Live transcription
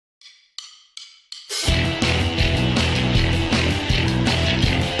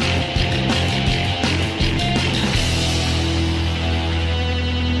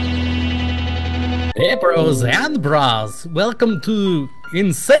Hey bros and bras, welcome to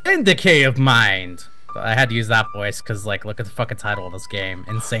Insane Decay of Mind. I had to use that voice because, like, look at the fucking title of this game,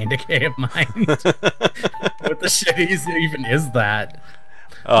 Insane Decay of Mind. What the shit even is that?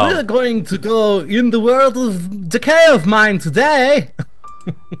 Oh. We're going to go in the world of Decay of Mind today.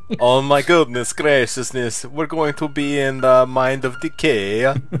 Oh my goodness graciousness, we're going to be in the mind of Decay.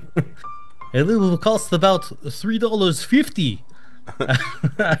 It will cost about $3.50.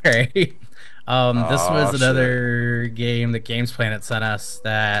 Alright. This was another game that Games Planet sent us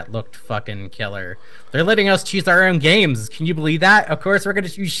that looked fucking killer. They're letting us choose our own games. Can you believe that? Of course we're gonna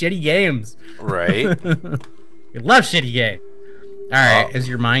choose shitty games. Right. We love shitty games. Alright, is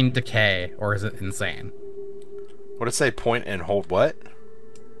your mind decay or is it insane? What did it say? Point and hold what?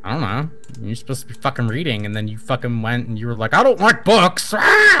 I don't know. You're supposed to be fucking reading, and then you fucking went and you were like, I don't like books!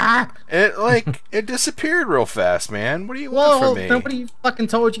 Ah! It disappeared real fast, man. What do you want from me? Nobody fucking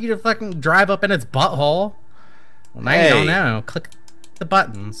told you to fucking drive up in its butthole. Well, now you don't know. Click the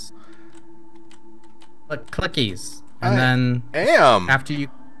buttons. Click clickies. And then after you...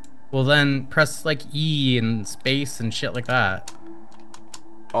 Well, then press, like, E and space and shit like that.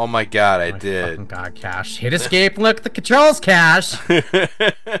 Oh my god, I did. Fucking god, Cash. Hit escape, look, the controls, Cash!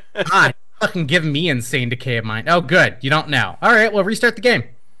 God, fucking giving me insane decay of mind. Oh, good, you don't know. Alright, well, restart the game.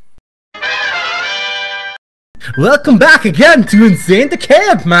 Welcome back again to Insane Decay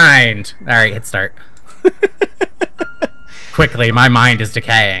of Mind! Alright, hit start. Quickly, my mind is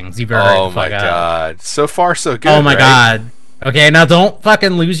decaying. Oh my god. So far, so good, oh my god. Okay, now don't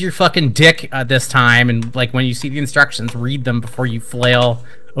fucking lose your fucking dick this time, and like when you see the instructions, read them before you flail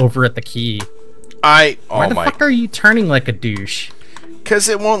over at the key. Why the fuck are you turning like a douche? Cause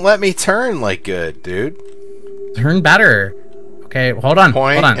it won't let me turn like good, dude. Turn better. Okay, hold on.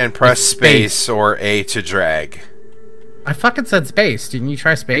 Point and press space or A to drag. I fucking said space. Didn't you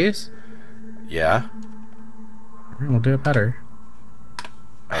try space? Yeah. We'll do it better.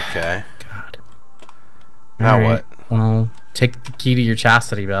 Okay. God. Now what? Well, take the key to your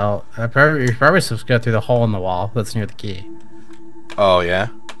chastity belt. You're probably supposed to go through the hole in the wall that's near the key. Oh, yeah?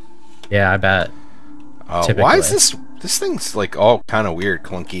 Yeah, I bet. Oh, why is this thing's like all kind of weird,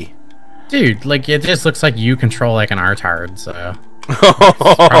 clunky? Dude, like it just looks like you control like an R-tard, so that's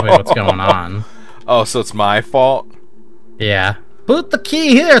probably what's going on. Oh, so it's my fault? Yeah. Put the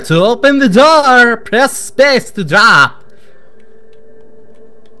key here to open the door. Press space to drop.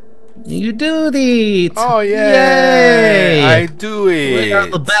 You do it! Oh, yay! I do it! We are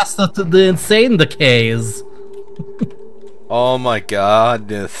the best at the insane decays. Oh my god,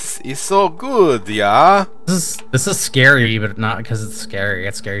 this is so good, yeah? This is scary, but not because it's scary.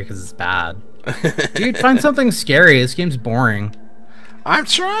 It's scary because it's bad. Dude, find something scary. This game's boring. I'm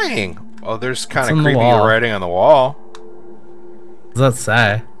trying! Oh, there's kind of creepy writing on the wall. What does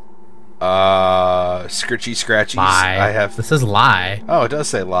that say? Scritchy scratchies. Lie. This says lie. Oh, it does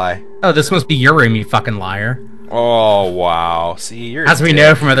say lie. Oh, this must be your room, you fucking liar. Oh, wow. See, you're as we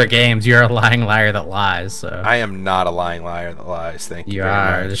know from other games, you're a lying liar that lies, so. I am not a lying liar that lies, thank you very much.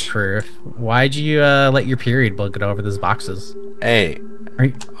 You are, there's proof. Why'd you, let your period blood get over those boxes? Hey.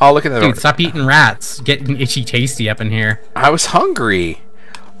 I'll look at that. Dude, stop eating rats. Getting itchy tasty up in here. I was hungry.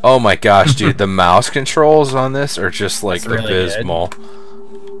 Oh my gosh, dude, the mouse controls on this are just, like, really abysmal.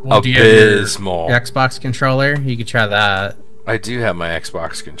 Well, abysmal. Your Xbox controller? You could try that. I do have my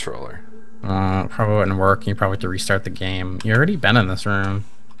Xbox controller. Probably wouldn't work. You probably have to restart the game. You already been in this room.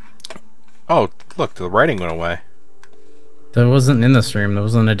 Oh, look, the writing went away. That wasn't in this room. That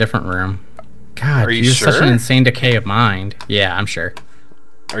was in a different room. God, are you sure? Such an insane decay of mind. Yeah, I'm sure.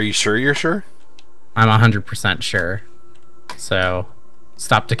 Are you sure you're sure? I'm 100% sure. So,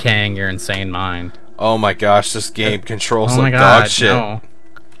 stop decaying your insane mind. Oh my gosh, this game controls like dog shit. No.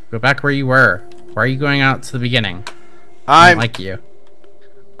 Go back where you were. Why are you going out to the beginning? I don't like you.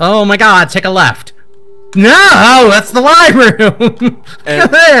 Oh my god, take a left. No, that's the library.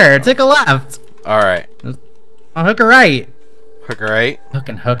 There, take a left. Alright. I'll hook a right. Hook a right?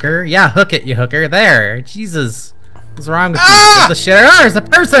 Fucking hooker. Yeah, hook it, you hooker. There. Jesus. What's wrong with you? What's the shitter? Oh, there's a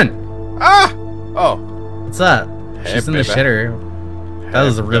person. Ah! Oh. What's up? Hey, she's in the shitter. That hey,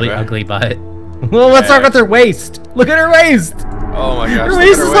 was a really ugly butt. Well, what's wrong with her waist? Look at her waist. Oh my gosh. Her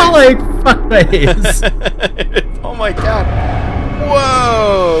waist is all like fuck face. Oh my god.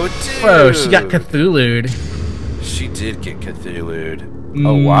 Whoa, dude. Whoa, she got Cthulhu'd. She did get Cthulhu'd.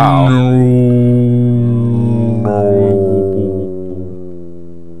 Oh wow.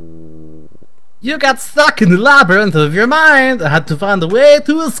 You got stuck in the labyrinth of your mind. I had to find a way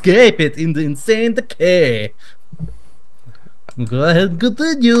to escape it in the insane decay.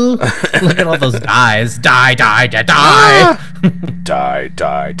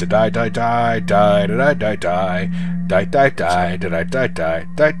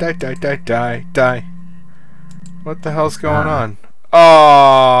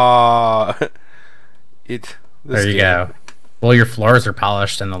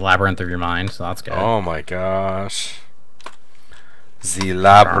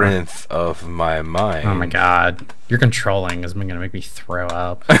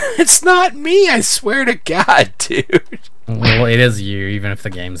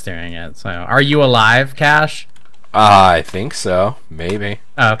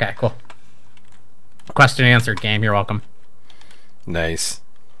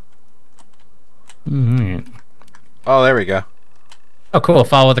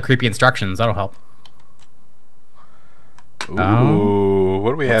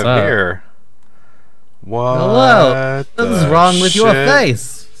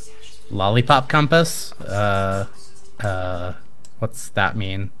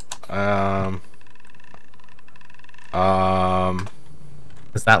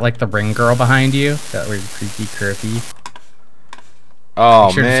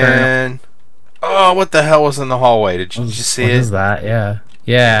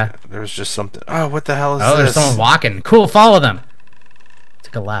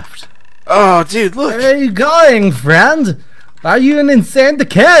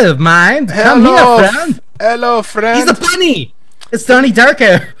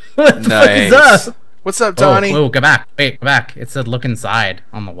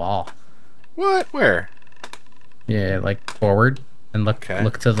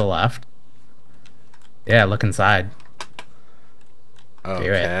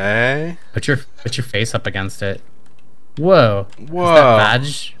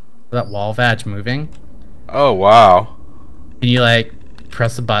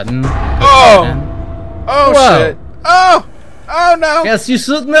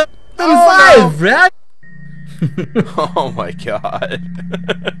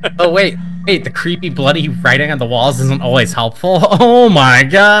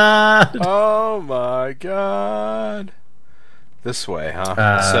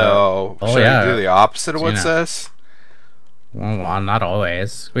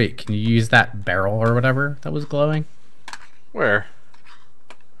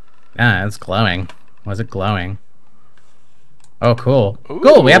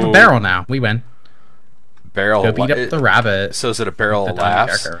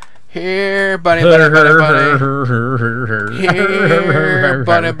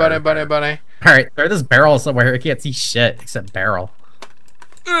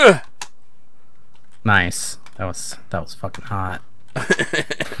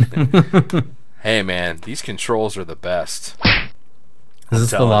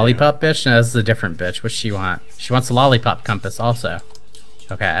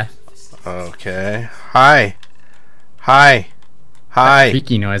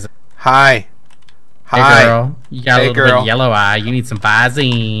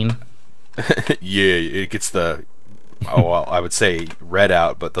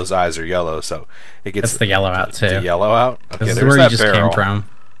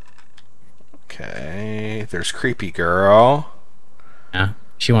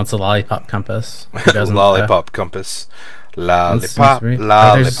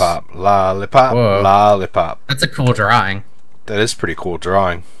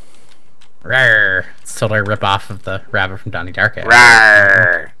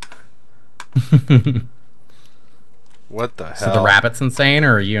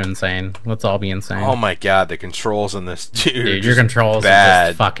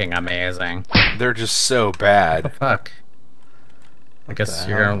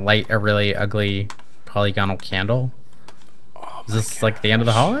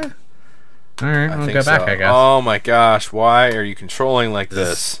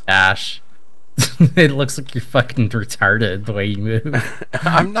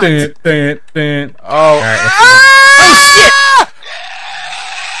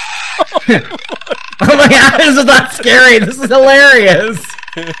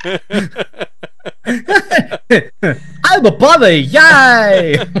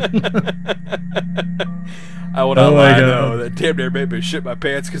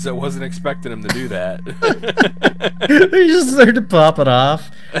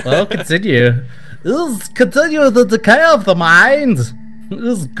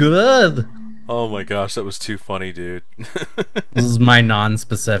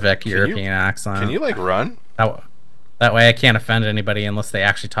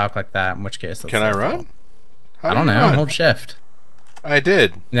 I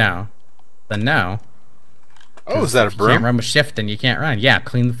did. No. Then no. Oh, is that a You broom? can't run with shift and you can't run. Yeah,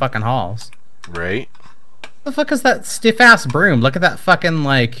 clean the fucking halls. Right. The fuck is that stiff-ass broom? Look at that fucking,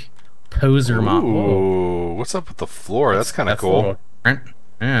 like, poser mop. Ooh, what's up with the floor? That's kind of cool.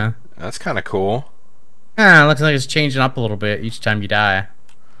 Yeah. That's kind of cool. Yeah, it looks like it's changing up a little bit each time you die.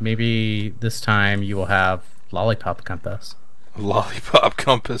 Maybe this time you will have lollipop compass. Lollipop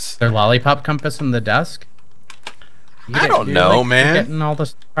compass. There lollipop compass in the desk? I don't know, man. You're getting all the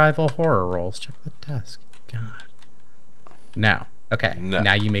survival horror rolls. Check the desk. God. No. Okay. No.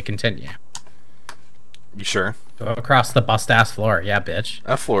 Now you may continue. You sure? Go across the bust-ass floor. Yeah, bitch.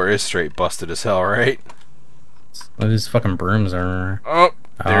 That floor is straight busted as hell, right? Well, these fucking brooms are... Oh,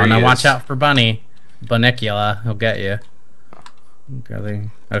 there he is. Watch out for Bunny. Bunicula. He'll get you.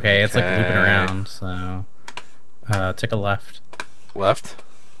 Okay, it's like looping around, so... take a left. Left?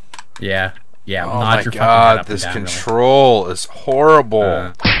 Yeah. Yeah, oh nod my your god, fucking head this up and down, control is horrible.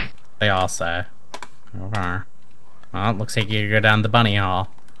 really. They all say. Okay. Well, it looks like you go down the bunny hall.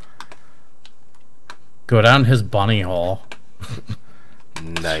 Go down his bunny hole.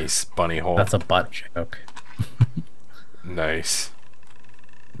 Nice, bunny hole. That's a butt joke. Nice.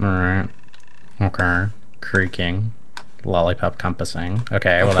 Alright. Okay. Creaking. Lollipop compassing.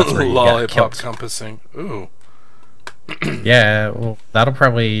 Okay, well that's where you Lollipop get killed. compassing. Ooh. Yeah, well, that'll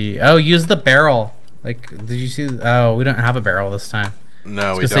probably... Oh, use the barrel. Like, did you see... Oh, we don't have a barrel this time.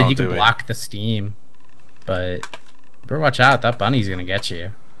 No, we don't, say you can block the steam. But... better watch out. That bunny's gonna get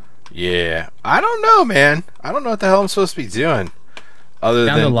you. Yeah. I don't know, man. I don't know what the hell I'm supposed to be doing. Other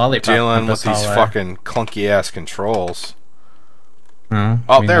than dealing with these fucking clunky-ass controls.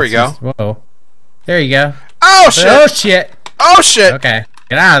 Oh, there we go. Whoa. There you go. Oh, shit! Oh, shit! Oh, shit! Okay.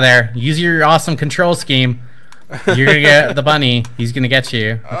 Get out of there. Use your awesome control scheme. You're gonna get the bunny. He's gonna get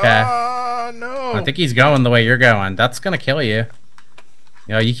you. Okay. No. I think he's going the way you're going. That's gonna kill you.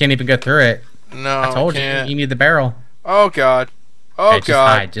 You know, you can't even go through it. No, I told you. You need the barrel. Oh, God. Oh, okay,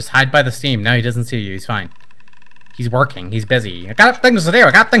 God. Just hide by the steam. No, he doesn't see you. He's fine. He's working. He's busy. I got things to do.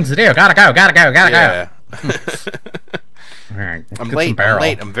 I got things to do. Gotta go. Gotta go. Gotta go. All right. I'm late. I'm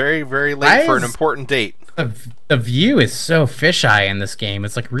late. I'm very, very late for an important date. The view is so fisheye in this game.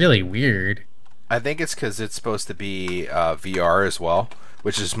 It's like really weird. I think it's because it's supposed to be VR as well,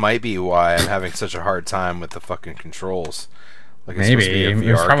 which might be why I'm having such a hard time with the fucking controls. Like it's maybe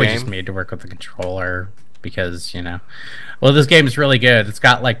it was probably just made to work with the controller because, you know. Well, this game is really good. It's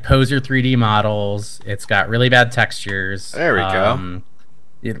got like poser 3D models. It's got really bad textures. There we go.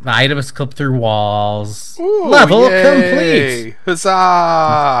 The items clip through walls. Ooh, Level yay. complete.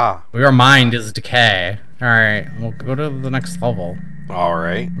 Huzzah! Your mind is Decay. All right, we'll go to the next level. All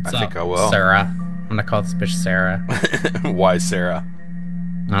right, I think I will. Sarah. I'm gonna call this bitch Sarah. Why Sarah?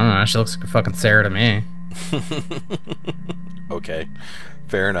 I don't know. She looks like a fucking Sarah to me. Okay,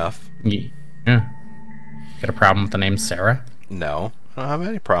 fair enough. Yeah. Got a problem with the name Sarah? No, I don't have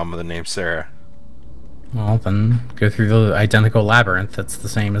any problem with the name Sarah. Well, then go through the identical labyrinth. It's the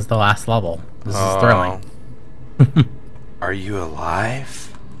same as the last level. This is thrilling. Are you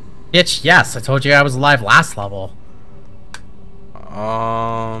alive? Bitch, yes. I told you I was alive last level.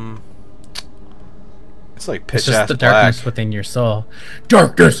 It's like pitch It's just ass the black. darkness within your soul.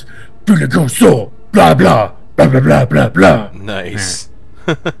 Darkness within your soul. Blah, blah. Blah, blah, blah, blah, blah. Nice.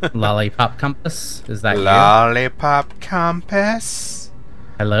 Lollipop Compass? Is that Lollipop Compass?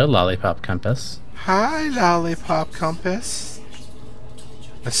 Hello, Lollipop Compass. Hi, Lollipop Compass.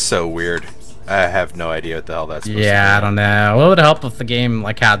 That's so weird. I have no idea what the hell that's supposed to be. Yeah, I don't know. What would help if the game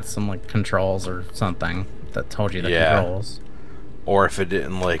like had some like controls or something that told you the controls? Or if it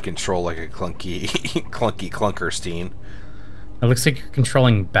didn't like control like a clunky clunkerstein. It looks like you're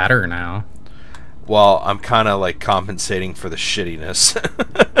controlling better now. Well, I'm kind of like compensating for the shittiness.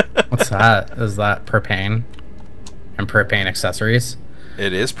 What's that? Is that propane? And propane accessories?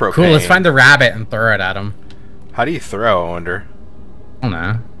 It is propane. Cool, let's find the rabbit and throw it at him. How do you throw, I wonder? I don't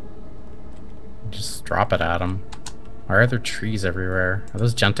know. Just drop it at him. Why are there trees everywhere? Are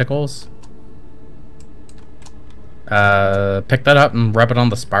those genticles? Pick that up and rub it on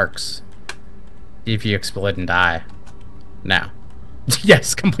the sparks. See if you explode and die. Now.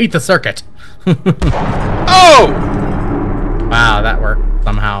 Yes, complete the circuit. Oh! Wow, that worked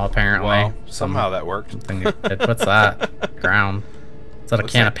somehow, apparently. Well, somehow that worked. What's that? Ground. Is that a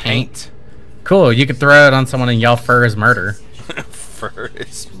can of paint? Cool, you could throw it on someone and yell fur is murder. Fur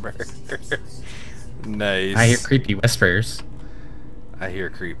is murder. Nice. I hear creepy whispers. I hear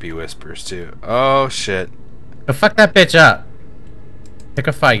creepy whispers too. Oh shit. Go fuck that bitch up. Pick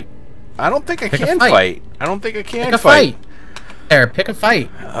a fight. I don't think I can fight. I don't think I can pick a fight. There, pick a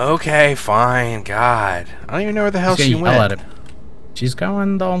fight. Okay, fine. God. I don't even know where the hell she went. Yell at him. She's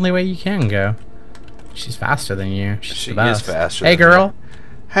going the only way you can go. She's faster than you. She is faster. Hey, girl. Me.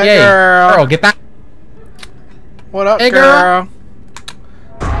 Hey, girl. Get back. What up, hey, girl?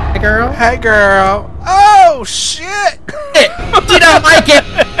 Hey, girl. Hey, girl. Oh, shit. You don't like it.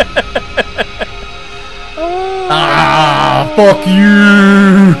 Ah, fuck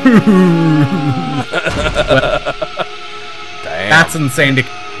you. Damn. That's insane to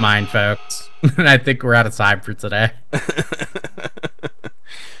mind, folks. And I think we're out of time for today.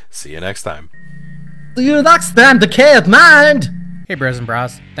 See you next time. See you next time, Decay of Mind! Hey bros and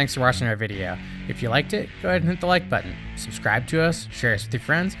bras, thanks for watching our video. If you liked it, go ahead and hit the like button. Subscribe to us, share us with your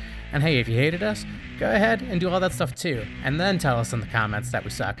friends, and hey, if you hated us, go ahead and do all that stuff too. And then tell us in the comments that we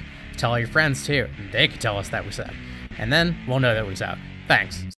suck. Tell all your friends too, and they can tell us that we suck. And then we'll know that we suck.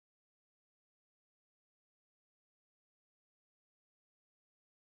 Thanks.